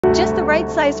Just the right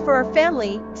size for our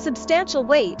family, substantial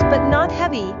weight but not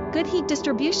heavy, good heat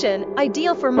distribution,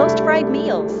 ideal for most fried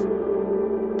meals.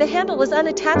 The handle was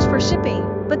unattached for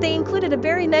shipping, but they included a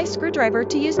very nice screwdriver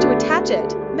to use to attach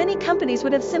it. Many companies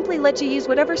would have simply let you use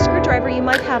whatever screwdriver you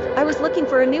might have. I was looking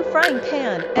for a new frying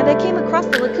pan, and I came across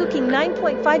the LECOOKING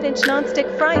 9.5-inch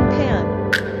nonstick frying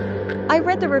pan. I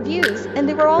read the reviews, and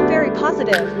they were all very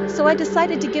positive, so I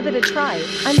decided to give it a try.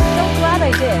 I'm so glad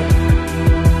I did.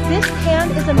 This pan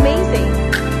is amazing.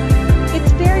 It's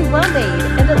very well made,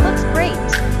 and it looks great.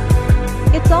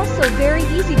 It's also very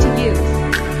easy to use.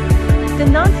 The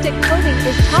nonstick coating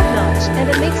is top-notch, and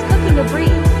it makes cooking a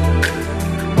breeze.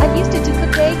 I've used it to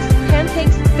cook eggs,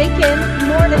 pancakes, bacon,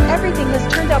 more, and everything has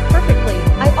turned out perfectly.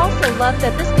 I also love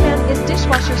that this pan is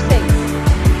dishwasher safe.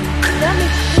 That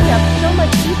makes cleanup so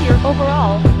much easier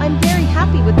overall. I'm very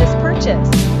happy with this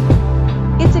purchase.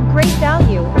 It's a great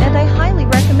value, and I highly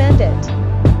recommend it.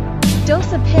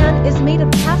 Dosa pan is made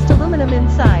of cast aluminum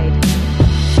inside.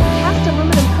 Cast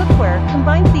aluminum cookware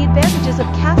combines the advantages of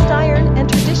cast iron and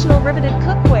traditional riveted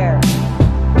cookware.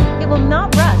 It will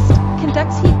not rust,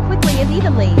 conducts heat quickly and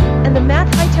evenly, and the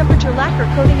matte high-temperature lacquer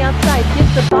coating outside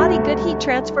gives the body good heat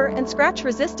transfer and scratch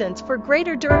resistance for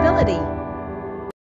greater durability.